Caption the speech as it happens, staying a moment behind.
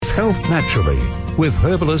Health Naturally with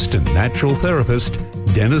herbalist and natural therapist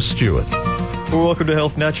Dennis Stewart. Well, welcome to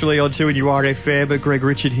Health Naturally on 2NURFM. Greg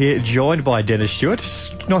Richard here, joined by Dennis Stewart.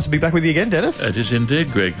 Nice to be back with you again, Dennis. It is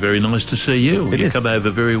indeed, Greg. Very nice to see you. You come over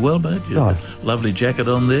very well, mate. You have a lovely jacket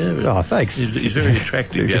on there. Oh, thanks. He's very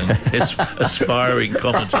attractive, young aspiring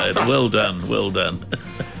commentator. Well done, well done.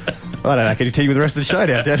 I don't know. Can you continue with the rest of the show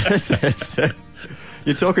now, Dennis?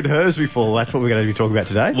 You're talking herbs before. That's what we're going to be talking about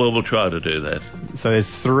today. Well, we'll try to do that. So there's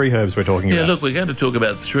 3 herbs we're talking about. Yeah, look, we're going to talk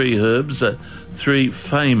about 3 herbs, 3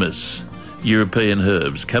 famous European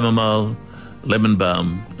herbs: chamomile, lemon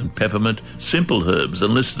balm and peppermint. Simple herbs,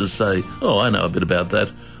 and listeners say, oh, I know a bit about that.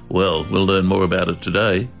 Well, we'll learn more about it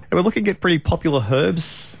today. And we're looking at pretty popular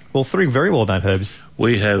herbs. Well, 3 very well-known herbs.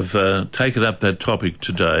 We have taken up that topic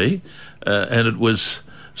today, and it was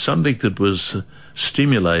something that was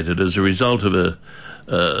stimulated as a result of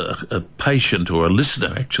a patient, or a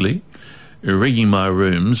listener actually, ringing my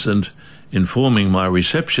rooms and informing my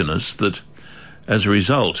receptionist that as a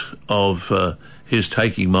result of his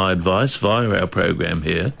taking my advice via our program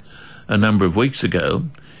here a number of weeks ago,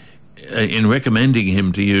 in recommending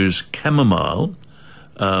him to use chamomile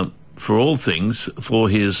for all things for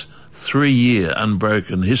his 3-year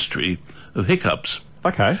unbroken history of hiccups.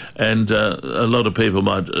 Okay. And a lot of people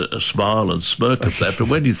might smile and smirk at that, but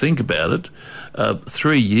when you think about it,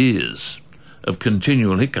 3 years of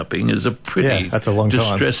continual hiccuping is a pretty that's a long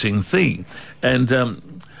distressing thing. And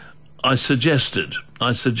I suggested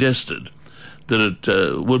that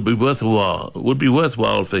it would be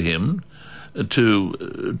worthwhile for him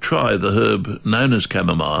to try the herb known as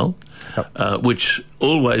chamomile, which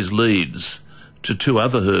always leads to 2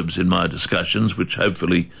 other herbs in my discussions, which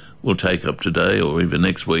hopefully we'll take up today or even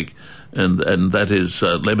next week, and that is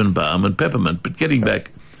lemon balm and peppermint. But getting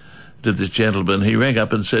back to this gentleman, he rang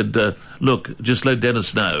up and said, look, just let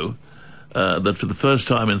Dennis know that for the first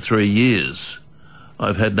time in 3 years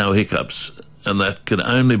I've had no hiccups, and that can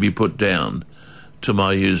only be put down to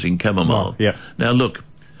my using chamomile. Now look,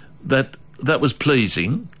 that was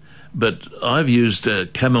pleasing, but I've used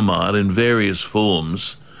chamomile in various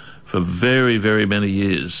forms for very, very many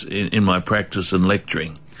years in my practice and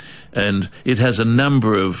lecturing, and it has a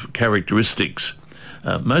number of characteristics.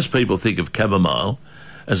 Most people think of chamomile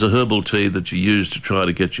as a herbal tea that you use to try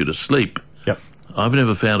to get you to sleep. I've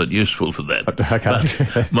never found it useful for that.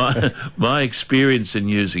 But my experience in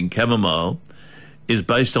using chamomile is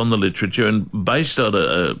based on the literature and based on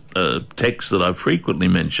a text that I frequently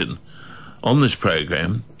mention on this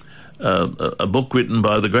program, a book written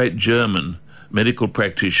by the great German medical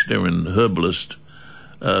practitioner and herbalist,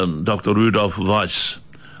 Dr. Rudolf Weiss.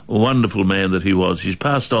 A wonderful man that he was. He's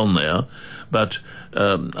passed on now, but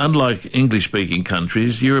unlike English-speaking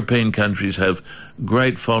countries, European countries have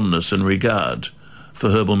great fondness and regard for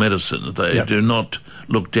herbal medicine. They do not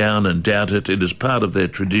look down and doubt it. It is part of their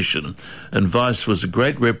tradition. And Weiss was a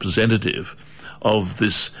great representative of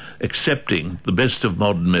this, accepting the best of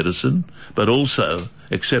modern medicine, but also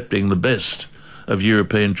accepting the best of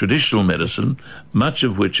European traditional medicine, much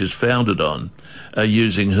of which is founded on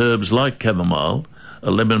using herbs like chamomile,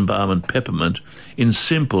 lemon balm and peppermint in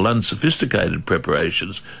simple, unsophisticated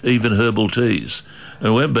preparations, even herbal teas.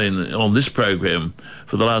 And we've been on this program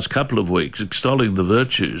for the last couple of weeks extolling the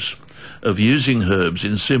virtues of using herbs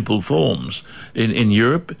in simple forms. In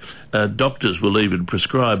Europe, doctors will even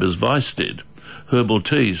prescribe, as Weiss did, herbal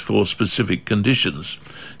teas for specific conditions.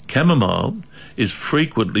 Chamomile is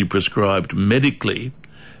frequently prescribed medically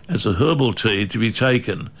as a herbal tea to be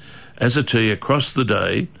taken as a tea across the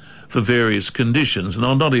day for various conditions. And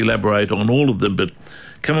I'll not elaborate on all of them, but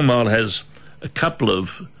chamomile has a couple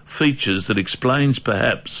of features that explains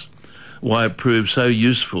perhaps why it proved so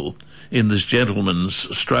useful in this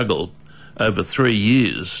gentleman's struggle over 3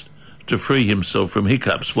 years to free himself from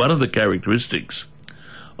hiccups. One of the characteristics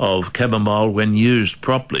of chamomile, when used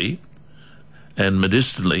properly and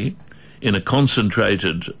medicinally in a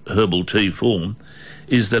concentrated herbal tea form,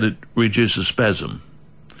 is that it reduces spasm.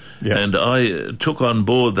 And I took on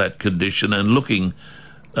board that condition, and looking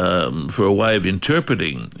for a way of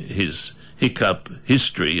interpreting his hiccup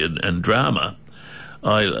history and drama,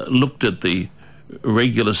 I looked at the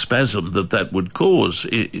regular spasm that would cause.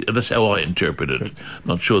 That's how I interpret it.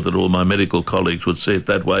 Not sure that all my medical colleagues would see it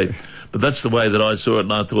that way, but that's the way that I saw it,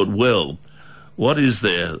 and I thought, well, what is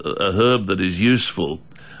there, a herb that is useful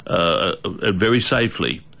very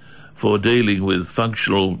safely for dealing with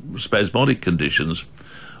functional spasmodic conditions?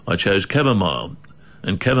 I chose chamomile,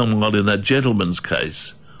 and chamomile in that gentleman's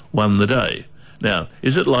case won the day. Now,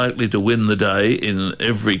 is it likely to win the day in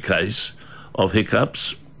every case of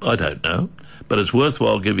hiccups? I don't know. but it's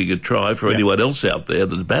worthwhile giving it a try for anyone else out there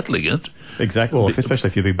that's battling it. Exactly. Well, especially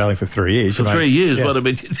if you've been battling for 3 years. For 3 years, well, I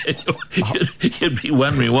mean, you'd be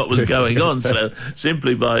wondering what was going on. So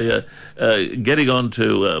simply by getting on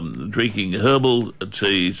to drinking herbal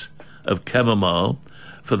teas of chamomile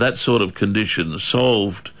for that sort of condition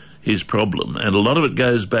solved his problem. And a lot of it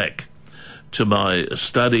goes back to my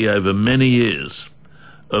study over many years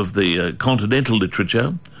of the continental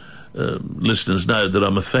literature. Listeners know that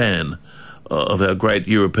I'm a fan of our great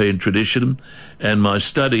European tradition, and my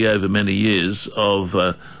study over many years of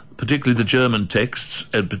particularly the German texts,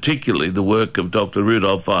 and particularly the work of Dr.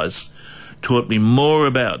 Rudolf Weiss, taught me more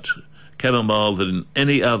about chamomile than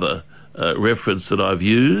any other reference that I've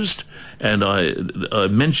used. And I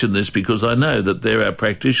mention this because I know that there are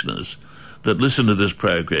practitioners that listen to this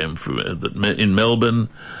program in Melbourne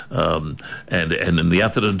and in the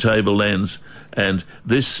Atherton Tablelands, and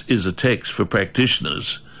this is a text for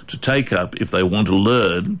practitioners to take up if they want to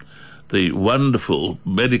learn the wonderful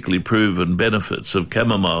medically proven benefits of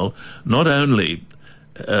chamomile, not only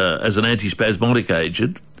as an antispasmodic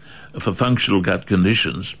agent for functional gut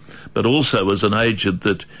conditions, but also as an agent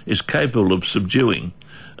that is capable of subduing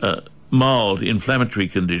mild inflammatory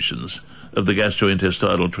conditions of the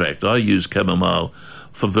gastrointestinal tract. I use chamomile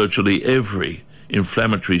for virtually every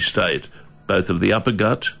inflammatory state, both of the upper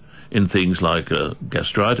gut, in things like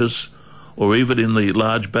gastritis, or even in the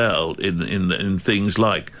large bowel, in things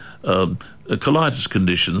like colitis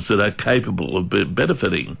conditions that are capable of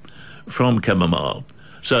benefiting from chamomile.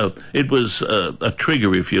 So it was a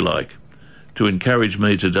trigger, if you like, to encourage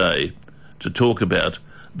me today to talk about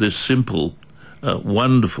this simple,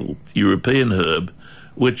 wonderful European herb,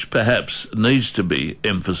 which perhaps needs to be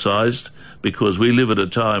emphasised, because we live at a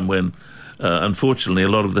time when, unfortunately, a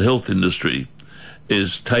lot of the health industry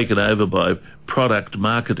is taken over by product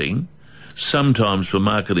marketing, sometimes for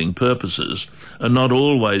marketing purposes, and not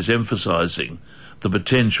always emphasising the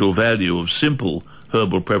potential value of simple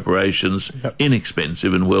herbal preparations,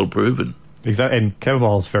 inexpensive and well proven. Exactly, and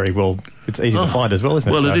chamomile's very well, it's easy to find as well, isn't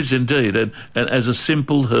it? Well, it is indeed, and as a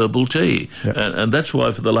simple herbal tea. And that's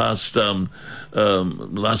why for the last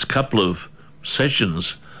couple of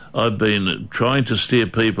sessions I've been trying to steer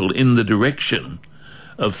people in the direction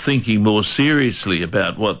of thinking more seriously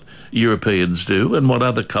about what Europeans do and what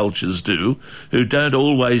other cultures do, who don't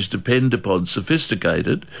always depend upon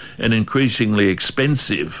sophisticated and increasingly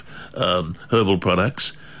expensive herbal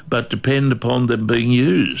products, but depend upon them being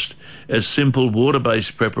used as simple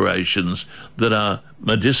water-based preparations that are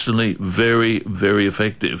medicinally very, very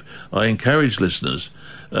effective. I encourage listeners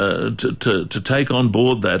to take on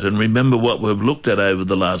board that and remember what we've looked at over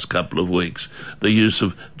the last couple of weeks, the use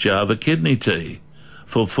of Java kidney tea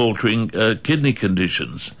for faltering kidney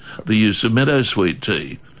conditions, the use of meadowsweet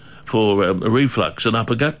tea for reflux and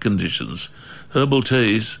upper gut conditions. Herbal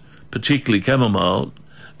teas, particularly chamomile,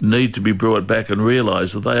 need to be brought back and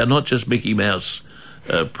realise that they are not just Mickey Mouse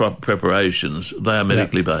preparations, they are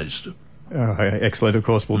medically based. Oh, excellent. Of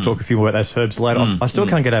course, we'll talk a few more about those herbs later. I still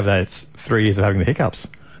can't get over that. It's 3 years of having the hiccups.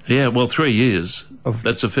 Yeah, well, 3 years.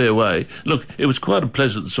 That's a fair way. Look, it was quite a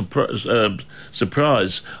pleasant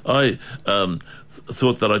surprise. I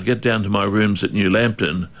thought that I'd get down to my rooms at New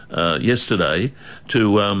Lambton yesterday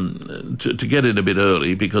to get in a bit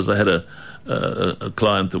early, because I had a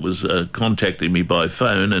client that was contacting me by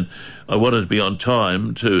phone, and I wanted to be on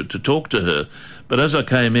time to talk to her. But as I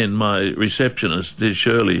came in, my receptionist, dear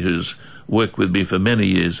Shirley, who's worked with me for many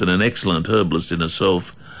years and an excellent herbalist in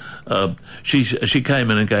herself, she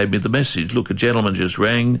came in and gave me the message. Look, a gentleman just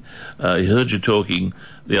rang. He heard you talking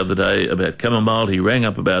the other day about chamomile. He rang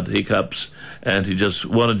up about hiccups, and he just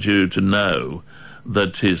wanted you to know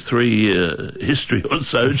that his 3-year history or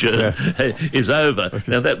sojourn is over.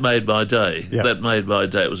 Now, that made my day. That made my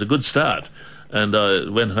day. It was a good start. And I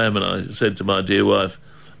went home and I said to my dear wife,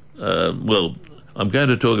 well, I'm going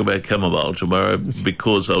to talk about chamomile tomorrow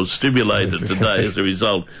because I was stimulated today as a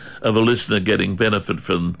result of a listener getting benefit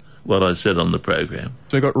from what I said on the program.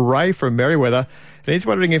 So we've got Ray from Merriweather, and he's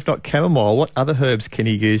wondering, if not chamomile, what other herbs can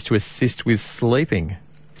he use to assist with sleeping?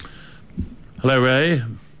 Hello, Ray.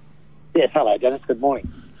 Yes, hello, Dennis. Good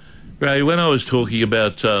morning. Ray, when I was talking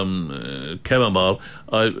about chamomile,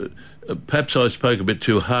 perhaps I spoke a bit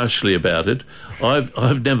too harshly about it.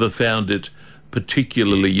 I've never found it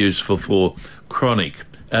particularly useful for chronic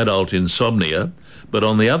adult insomnia, but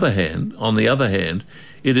on the other hand,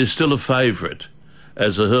 it is still a favourite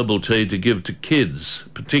as a herbal tea to give to kids,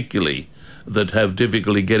 particularly that have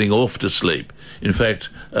difficulty getting off to sleep. In fact,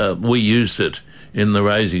 we used it in the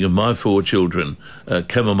raising of my 4 children.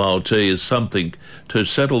 Chamomile tea is something to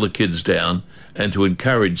settle the kids down and to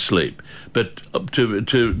encourage sleep. But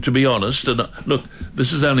to be honest, and look,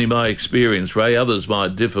 this is only my experience, Ray, others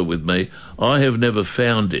might differ with me, I have never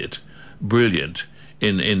found it brilliant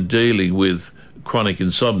in dealing with chronic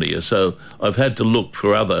insomnia, so I've had to look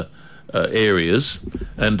for other areas,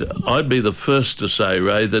 and I'd be the first to say,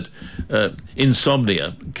 Ray, that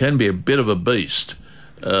insomnia can be a bit of a beast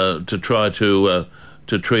to try to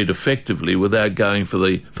treat effectively without going for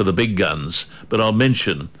the big guns. But I'll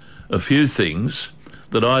mention a few things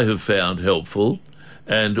that I have found helpful,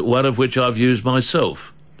 and one of which I've used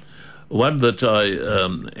myself. One that I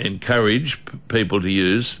encourage people to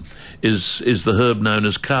use is the herb known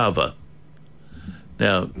as kava.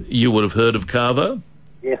 Now, you would have heard of kava?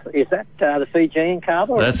 Yes, is that the Fijian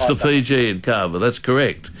kava? That's the Fijian kava, that's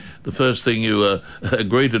correct. The first thing you are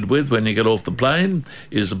greeted with when you get off the plane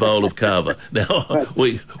is a bowl of kava. Now,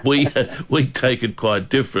 we take it quite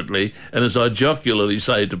differently, and as I jocularly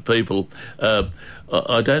say to people,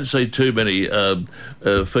 I don't see too many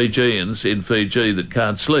Fijians in Fiji that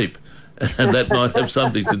can't sleep. And that might have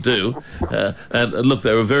something to do. And look,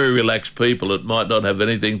 they're a very relaxed people. It might not have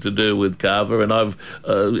anything to do with kava, and I've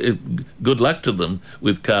good luck to them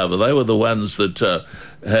with kava. They were the ones that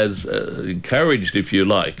has encouraged, if you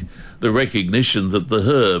like, the recognition that the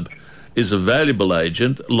herb is a valuable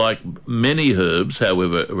agent. Like many herbs,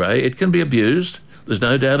 however, Ray, it can be abused. There's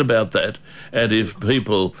no doubt about that. And if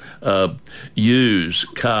people use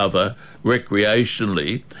kava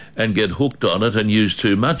recreationally and get hooked on it and use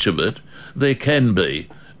too much of it, there can be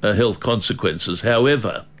health consequences.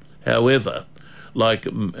 However, like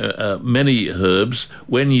many herbs,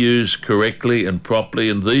 when used correctly and properly,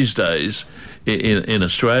 and these days in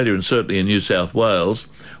Australia and certainly in New South Wales,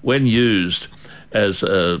 when used as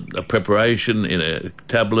a preparation in a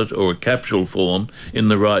tablet or a capsule form in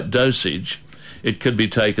the right dosage, it can be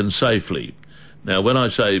taken safely. Now, when I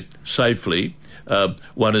say safely,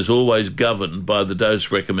 one is always governed by the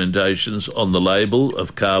dose recommendations on the label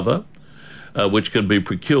of kava, which can be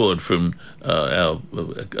procured from our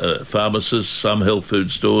pharmacists, some health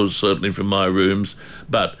food stores, certainly from my rooms.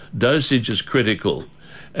 But dosage is critical,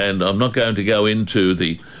 and I'm not going to go into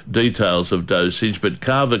the details of dosage, but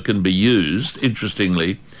kava can be used,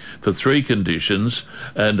 interestingly, for 3 conditions,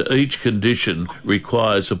 and each condition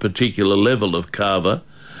requires a particular level of kava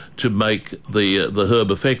to make the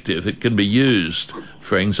herb effective. It can be used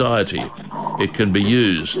for anxiety, it can be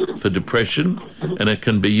used for depression, and it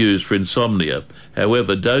can be used for insomnia.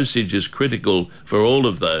 However, dosage is critical for all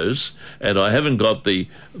of those, and I haven't got the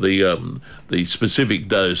specific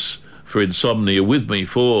dose for insomnia with me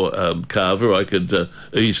for kava. I could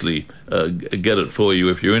easily get it for you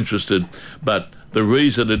if you're interested, but the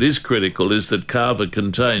reason it is critical is that kava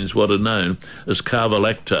contains what are known as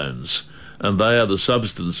kavalactones, and they are the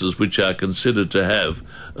substances which are considered to have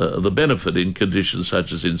the benefit in conditions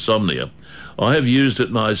such as insomnia. I have used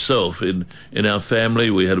it myself in our family.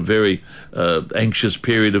 We had a very anxious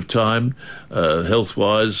period of time,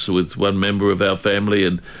 health-wise, with one member of our family,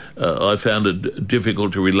 and I found it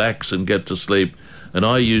difficult to relax and get to sleep, and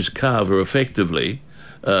I used kava effectively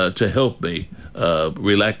to help me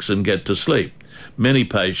relax and get to sleep. Many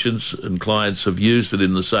patients and clients have used it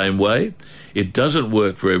in the same way. It doesn't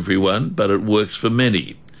work for everyone, but it works for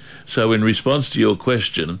many. So in response to your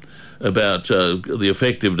question about the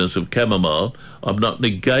effectiveness of chamomile, I'm not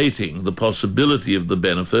negating the possibility of the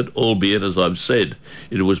benefit, albeit, as I've said,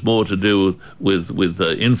 it was more to do with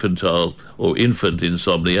infantile or infant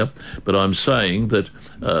insomnia, but I'm saying that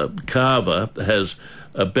kava has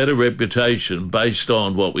a better reputation based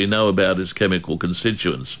on what we know about its chemical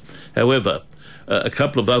constituents. However, a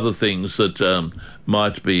couple of other things that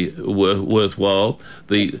might be worthwhile.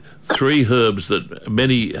 The 3 herbs that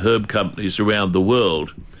many herb companies around the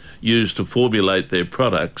world use to formulate their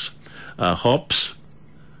products are hops,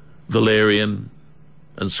 valerian,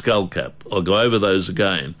 and skullcap. I'll go over those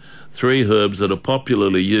again. 3 herbs that are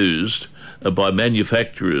popularly used by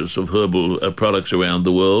manufacturers of herbal products around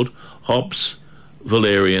the world: hops,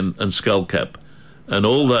 valerian, and skullcap. And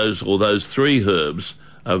all those 3 herbs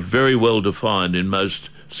are very well defined in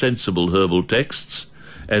most sensible herbal texts,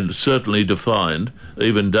 and certainly defined,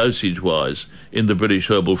 even dosage-wise, in the British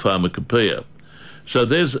Herbal Pharmacopoeia. So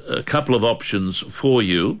there's a couple of options for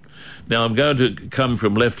you. Now, I'm going to come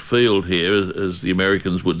from left field here, as the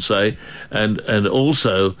Americans would say, and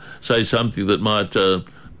also say something that might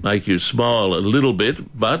make you smile a little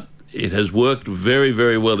bit, but it has worked very,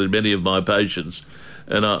 very well in many of my patients.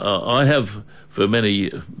 And I have for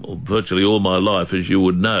virtually all my life, as you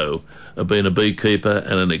would know, have been a beekeeper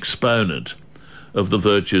and an exponent of the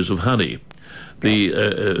virtues of honey.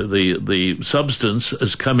 The substance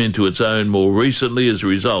has come into its own more recently as a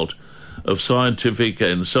result of scientific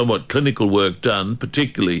and somewhat clinical work done,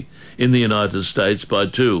 particularly in the United States, by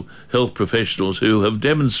two health professionals who have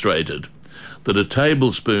demonstrated that a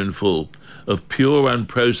tablespoonful of pure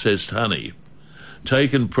unprocessed honey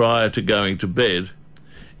taken prior to going to bed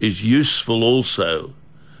is useful also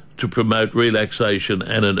to promote relaxation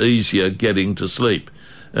and an easier getting to sleep.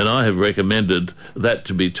 And I have recommended that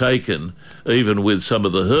to be taken, even with some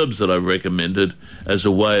of the herbs that I've recommended, as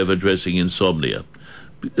a way of addressing insomnia.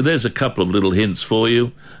 There's a couple of little hints for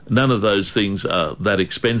you. None of those things are that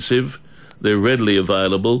expensive. They're readily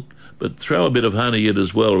available. But throw a bit of honey in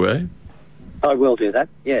as well, Ray. I will do that,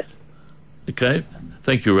 yes. Okay.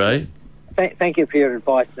 Thank you, Ray. Thank you for your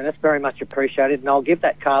advice, Dennis. Very much appreciated. And I'll give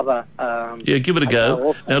that carver... yeah, give it a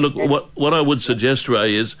go. Now, look, what I would suggest,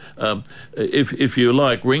 Ray, is if you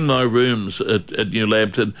like, ring my rooms at New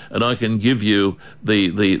Lambton and I can give you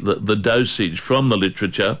the dosage from the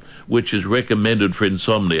literature which is recommended for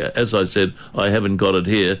insomnia. As I said, I haven't got it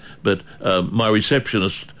here, but my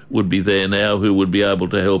receptionist would be there now who would be able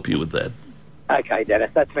to help you with that. Okay, Dennis,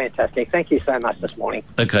 that's fantastic. Thank you so much this morning.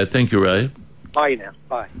 Okay, thank you, Ray. Bye now.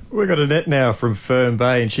 Bye. We've got Annette now from Fern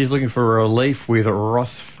Bay, and she's looking for relief with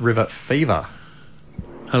Ross River fever.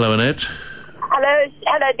 Hello, Annette.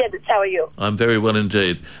 Hello, Dennis. How are you? I'm very well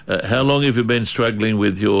indeed. How long have you been struggling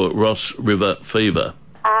with your Ross River fever?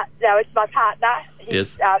 No, it's my partner.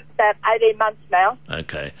 He's Yes. about 18 months now.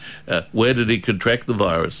 Okay. Where did he contract the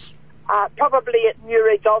virus? Probably at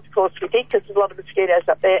Newry Golf Course, we think, because there's a lot of mosquitoes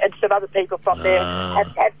up there, and some other people from there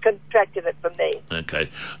have contracted it from me. Okay.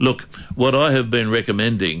 Look, what I have been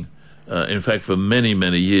recommending, in fact, for many,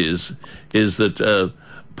 many years, is that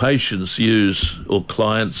patients use, or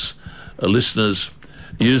clients, listeners,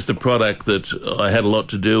 use the product that I had a lot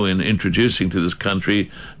to do in introducing to this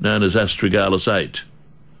country, known as Astragalus 8.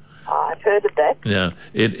 I've heard of that. Yeah,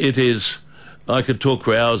 it is... I could talk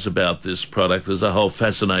for hours about this product. There's a whole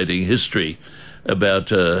fascinating history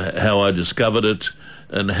about how I discovered it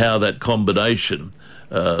and how that combination,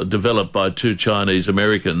 developed by two Chinese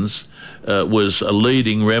Americans, was a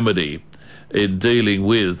leading remedy in dealing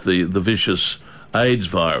with the vicious AIDS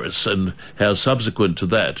virus, and how subsequent to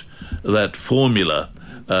that formula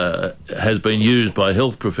has been used by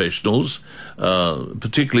health professionals,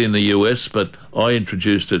 particularly in the US, but I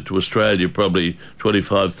introduced it to Australia probably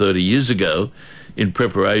 25, 30 years ago in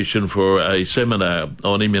preparation for a seminar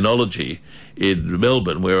on immunology in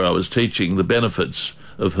Melbourne, where I was teaching the benefits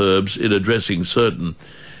of herbs in addressing certain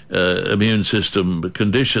immune system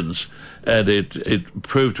conditions. And it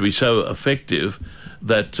proved to be so effective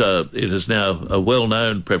that it is now a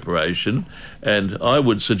well-known preparation, and I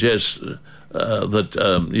would suggest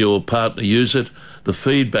that your partner use it. The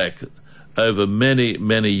feedback over many,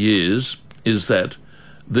 many years is that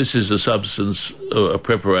this is a substance, a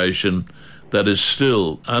preparation that is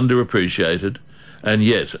still underappreciated, and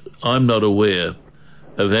yet I'm not aware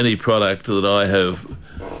of any product that I have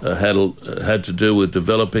had to do with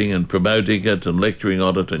developing and promoting it and lecturing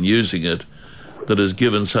on it and using it that has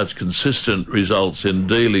given such consistent results in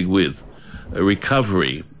dealing with a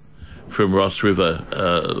recovery from Ross River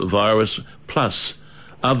virus, plus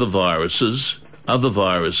other viruses.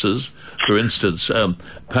 For instance,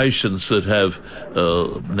 patients that have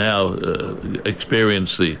now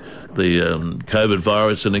experienced the COVID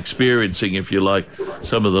virus and experiencing, if you like,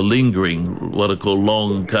 some of the lingering, what are called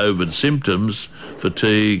long COVID symptoms,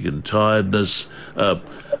 fatigue and tiredness.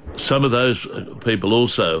 Some of those people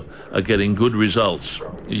also are getting good results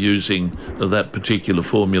using that particular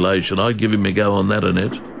formulation. I'd give him a go on that,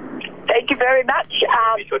 Annette. Thank you very much.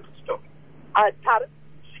 Pardon?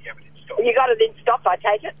 You got it in stock, I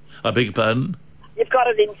take it? I beg your pardon? You've got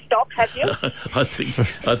it in stock, have you?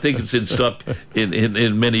 I think it's in stock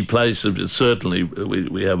in many places. Certainly,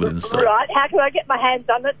 we have it in stock. Right. How can I get my hands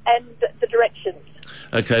on it and the directions?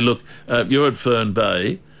 Okay, look, you're at Fern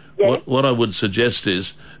Bay. Yes. What I would suggest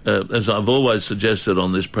is, as I've always suggested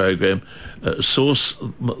on this program, source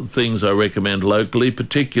things I recommend locally,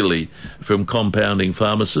 particularly from compounding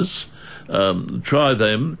pharmacists. Try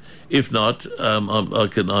them. If not,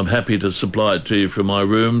 I'm happy to supply it to you from my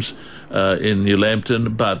rooms in New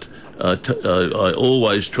Lambton, but I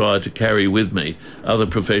always try to carry with me other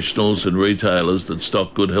professionals and retailers that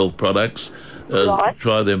stock good health products. Right.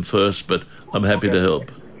 Try them first, but I'm happy to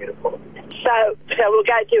help. So we'll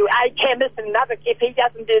go to a chemist and another. If he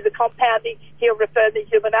doesn't do the compounding, he'll refer me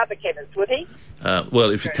to another chemist, would he? Well,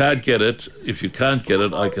 if you can't get it,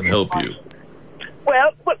 I can help you.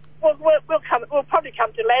 Well, We'll probably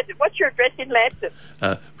come to Lambton. What's your address in Lambton?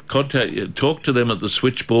 Talk to them at the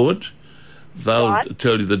switchboard. They'll Right.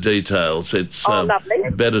 tell you the details. It's lovely.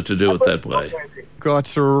 better to do it that way.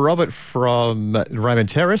 Got Robert from Raymond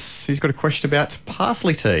Terrace. He's got a question about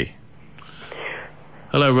parsley tea.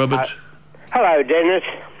 Hello, Robert. Hello, Dennis.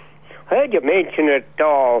 Heard you mention it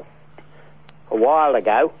a while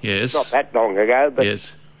ago. Yes. Not that long ago, but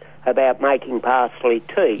Yes. about making parsley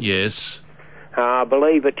tea. Yes. I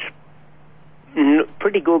believe it's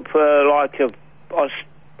pretty good for like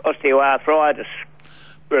osteoarthritis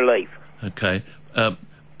relief. Okay. Is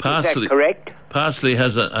Parsley. that correct? Parsley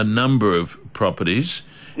has a number of properties.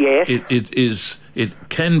 Yes. It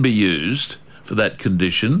can be used for that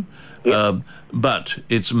condition, Yep. but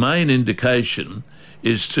its main indication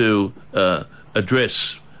is to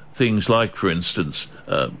address things like, for instance,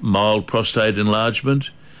 mild prostate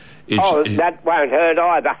enlargement. That won't hurt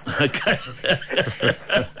either. Okay.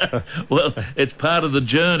 Well, it's part of the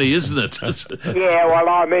journey, isn't it? Yeah, well,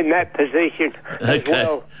 I'm in that position as Okay.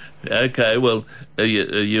 well. Okay. Well, are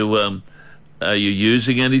you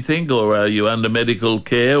using anything, or are you under medical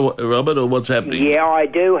care, Robert, or what's happening? Yeah, I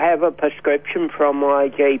do have a prescription from my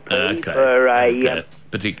GP for a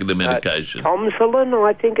particular medication. Tomsilin,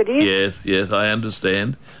 I think it is. Yes, I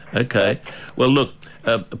understand. Okay. Well, look,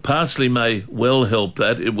 parsley may well help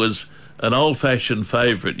that. It was an old-fashioned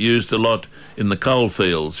favourite, used a lot in the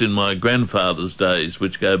coalfields in my grandfather's days,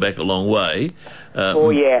 which go back a long way.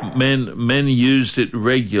 Yeah. Men used it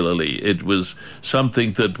regularly. It was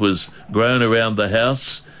something that was grown around the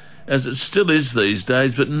house, as it still is these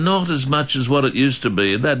days, but not as much as what it used to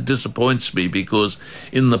be, and that disappoints me, because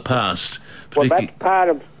in the past... Well, that's part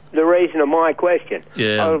of the reason of my question.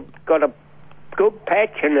 Yeah. I've got a good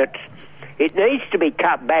patch, and it needs to be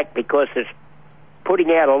cut back because it's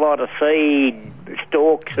putting out a lot of seed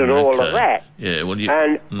stalks and all of that. Yeah, well,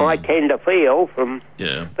 I tend to feel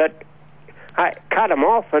Yeah. that I cut them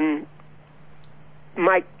off and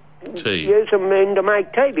Tea. use them to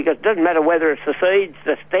make tea, because it doesn't matter whether it's the seeds,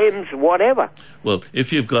 the stems, whatever. Well,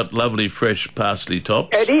 if you've got lovely fresh parsley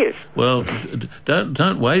tops, It is. Well,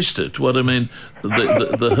 don't waste it. What I mean,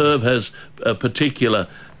 the herb has a particular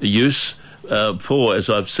use for, as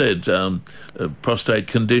I've said, prostate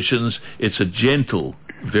conditions. It's a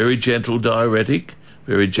very gentle diuretic,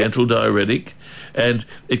 and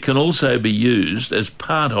it can also be used as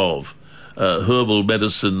part of herbal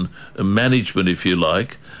medicine management, if you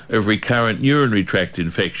like, of recurrent urinary tract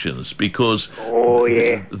infections, because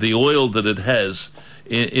the oil that it has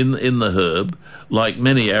in the herb, like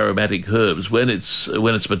many aromatic herbs, when its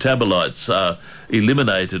metabolites are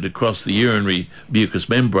eliminated across the urinary mucous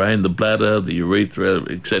membrane, the bladder, the urethra,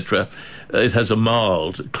 etc., it has a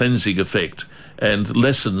mild cleansing effect and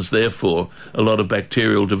lessens, therefore, a lot of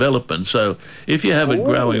bacterial development. So if you have it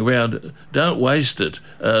growing around, don't waste it.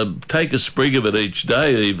 Take a sprig of it each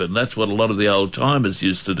day even. That's what a lot of the old-timers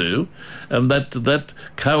used to do. And that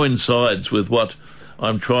coincides with what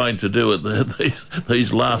I'm trying to do at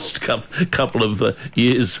these last couple of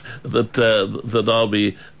years that I'll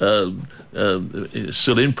be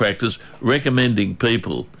still in practice, recommending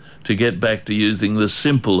people to get back to using the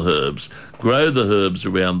simple herbs. Grow the herbs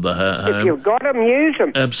around the home. If you've got them, use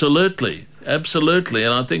them. Absolutely.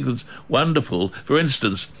 And I think it's wonderful. For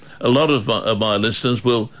instance, a lot of my listeners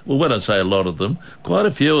will, when I say a lot of them, quite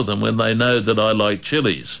a few of them, when they know that I like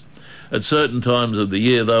chilies, at certain times of the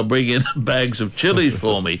year they'll bring in bags of chilies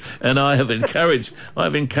for me, and I've encouraged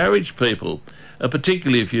people,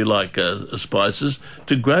 particularly if you like spices,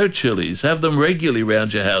 to grow chilies. Have them regularly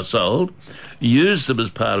around your household. Use them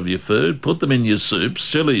as part of your food. Put them in your soups.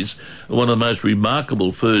 Chilies are one of the most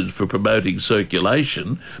remarkable foods for promoting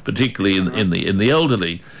circulation, particularly in the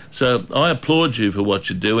elderly. So I applaud you for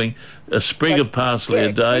what you're doing. A sprig of parsley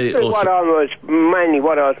a day. What I was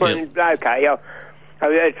wondering. Okay,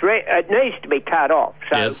 it needs to be cut off.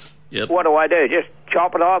 So yes. Yep. What do I do? Just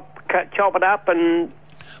chop it up, and.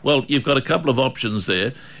 Well, you've got a couple of options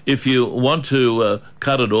there. If you want to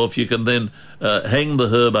cut it off, you can then hang the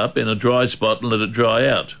herb up in a dry spot and let it dry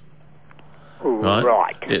out.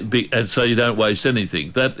 Right. And so you don't waste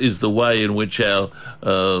anything. That is the way in which our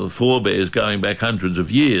forebears, going back hundreds of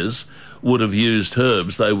years, would have used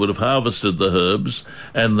herbs. They would have harvested the herbs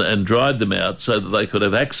and dried them out so that they could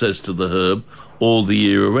have access to the herb all the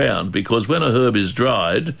year around, because when a herb is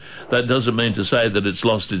dried, that doesn't mean to say that it's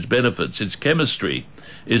lost its benefits. Its chemistry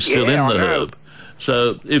is still in the herb.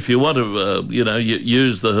 So if you want to,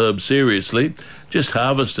 use the herb seriously, just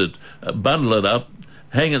harvest it, bundle it up,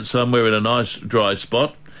 hang it somewhere in a nice dry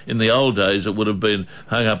spot, In the old days, it would have been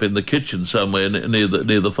hung up in the kitchen somewhere near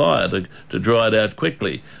the fire to dry it out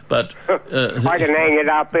quickly. But I can hang it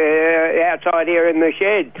up outside here in the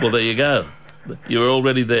shed. Well, there you go. You're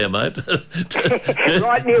already there, mate.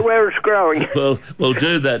 Right near where it's growing. Well,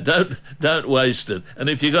 do that. Don't waste it. And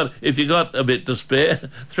if you got a bit to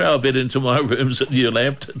spare, throw a bit into my rooms at New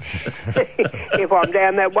Lambton. If I'm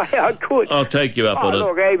down that way, I could. I'll take you up on it.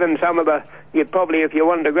 Look, even some of the, you probably, if you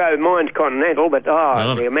wanted to grow, mine's continental, but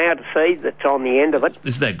the amount of seed that's on the end of it.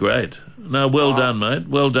 Isn't that great? No, well done, mate.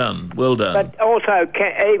 Well done. But also,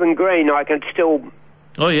 even green, I can still.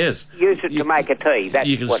 Oh, yes. Use it to make a tea.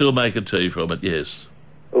 You can still make a tea from it, yes.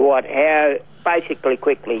 How, basically,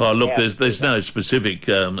 quickly. Oh, look, there's no specific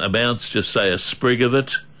amounts, just say a sprig of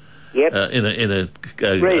it. Yep. In a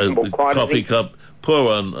reasonable coffee cup,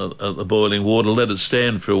 pour on the boiling water, let it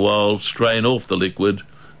stand for a while, strain off the liquid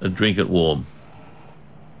and drink it warm.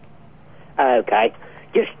 Okay.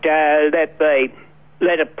 Just let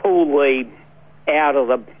it pull out of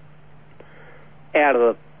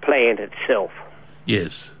the plant itself.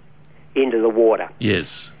 Yes. Into the water.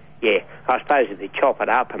 Yes. Yeah. I suppose if you chop it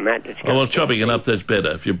up and that... chopping it up, that's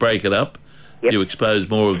better. If you break it up, you expose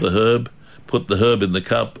more of the herb, put the herb in the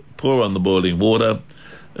cup, pour on the boiling water,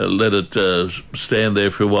 let it stand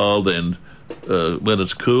there for a while, then when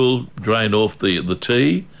it's cool, drain off the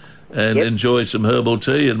tea and enjoy some herbal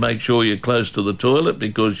tea, and make sure you're close to the toilet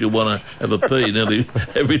because you want to have a pee nearly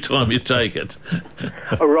every time you take it.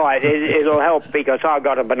 Right, it'll help because I've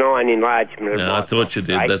got a benign enlargement. No, I thought you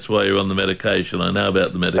did. That's why you're on the medication. I know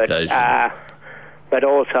about the medication. But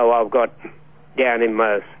also I've got down in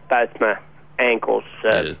both my ankles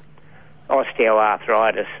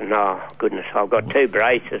osteoarthritis, and goodness, I've got 2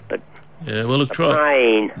 braces, but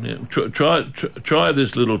try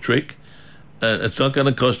this little trick. It's not going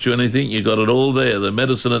to cost you anything. You got it all there, the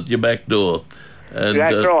medicine at your back door. And,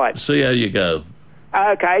 that's right. See how you go.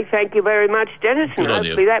 Okay, thank you very much, Dennis, and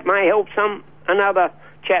hopefully that may help another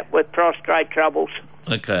chap with prostrate troubles.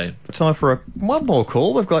 Okay. Time for one more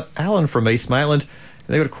call. We've got Alan from East Maitland, and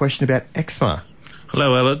they've got a question about eczema.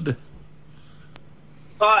 Hello, Alan.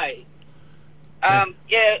 Hi. I'm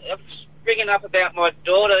bringing up about my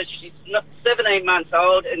daughter. She's 17 months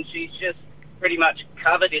old, and she's just pretty much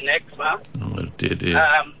covered in eczema. Oh, dear.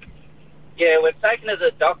 We've taken her to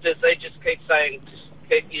the doctors. They just keep saying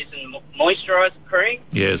keep using moisturiser cream.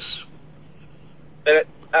 Yes. But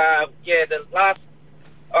I've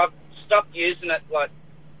stopped using it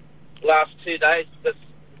last 2 days because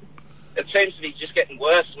it seems to be just getting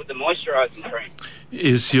worse with the moisturising cream.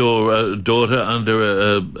 Is your daughter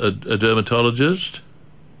under a dermatologist?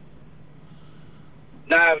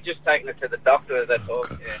 No, I've just taken her to the doctor, that's all.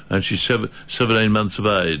 Okay. Yeah. And she's 17 months of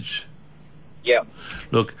age? Yeah.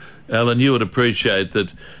 Look, Alan, you would appreciate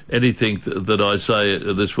that anything that I say,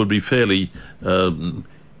 this would be fairly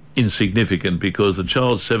insignificant, because the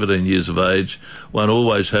child's 17 years of age. One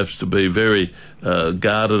always has to be very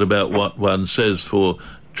guarded about what one says for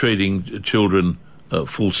treating children,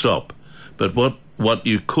 full stop. But what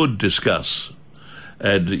you could discuss,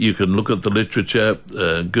 and you can look at the literature,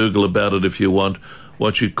 Google about it if you want,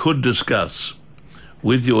 what you could discuss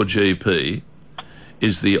with your GP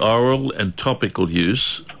is the oral and topical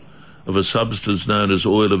use of a substance known as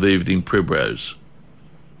oil of evening primrose.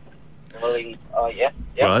 Right?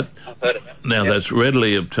 I've heard of it. Now, that's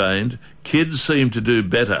readily obtained. Kids seem to do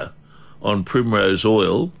better on primrose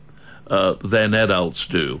oil than adults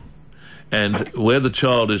do. And where the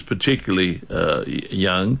child is particularly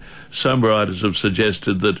young, some writers have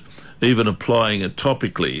suggested that even applying it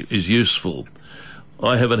topically is useful.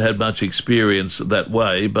 I haven't had much experience that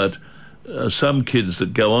way, but some kids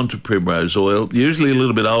that go on to primrose oil, usually a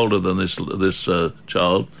little bit older than this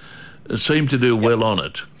child, seem to do well on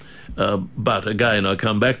it. But again, I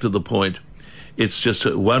come back to the point, it's just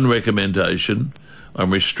one recommendation. I'm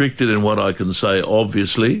restricted in what I can say,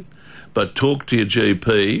 obviously, but talk to your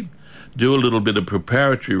GP, do a little bit of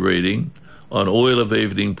preparatory reading on oil of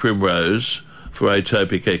evening primrose for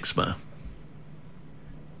atopic eczema.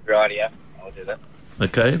 Right, yeah, I'll do that.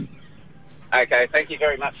 Okay? Okay, thank you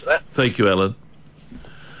very much for that. Thank you, Alan.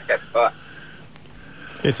 Okay, bye.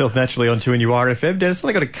 It's Health Naturally on 2 and URFM. Dennis,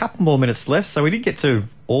 only got a couple more minutes left, so we didn't get to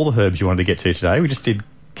all the herbs you wanted to get to today. We just did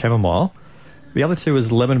chamomile. The other two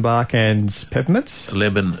was lemon bark and peppermint.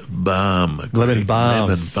 Lemon balm. Lemon balm.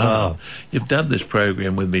 Lemon balm. Oh. You've done this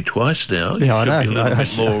program with me twice now. Yeah, I know. I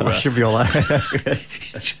should be all right.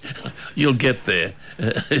 You'll get there.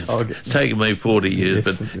 It's taken me 40 years,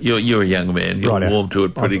 Yes. but you're a young man. You'll warm to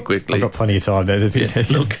it pretty quickly. I've got plenty of time there. Yeah,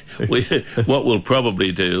 look, what we'll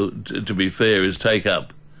probably do, to be fair, is take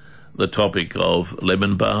up the topic of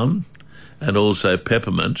lemon balm and also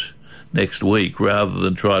peppermint next week, rather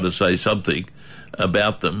than try to say something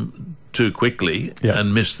about them too quickly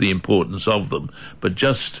and miss the importance of them. But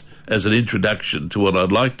just as an introduction to what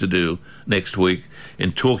I'd like to do next week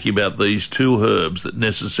in talking about these two herbs that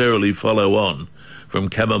necessarily follow on from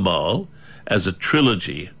chamomile as a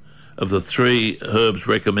trilogy of the 3 herbs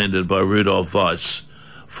recommended by Rudolf Weiss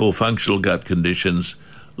for functional gut conditions: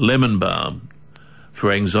 lemon balm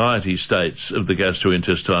for anxiety states of the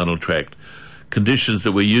gastrointestinal tract, conditions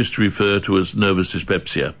that we used to refer to as nervous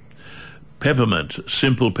dyspepsia; peppermint,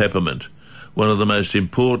 simple peppermint, one of the most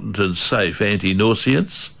important and safe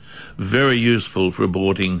anti-nauseants, very useful for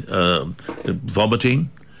aborting vomiting,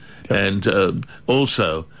 and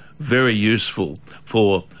also very useful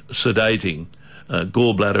for sedating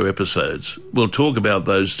gallbladder episodes. We'll talk about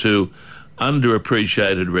those 2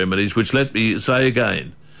 underappreciated remedies, which, let me say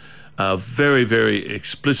again, are very, very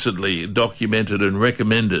explicitly documented and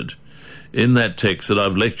recommended in that text that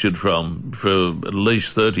I've lectured from for at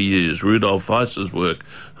least 30 years, Rudolf Weiss's work,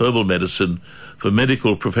 Herbal Medicine, for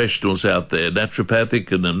medical professionals out there,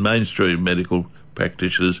 naturopathic and mainstream medical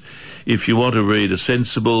practitioners. If you want to read a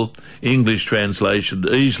sensible English translation,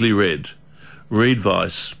 easily read, read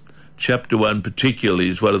Weiss. Chapter 1 particularly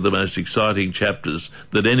is one of the most exciting chapters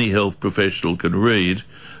that any health professional can read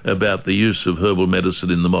about the use of herbal medicine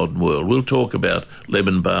in the modern world. We'll talk about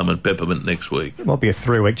lemon balm and peppermint next week. It might be a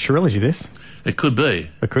 3-week trilogy, this. It could be.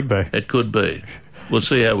 It could be. It could be. We'll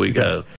see how we go.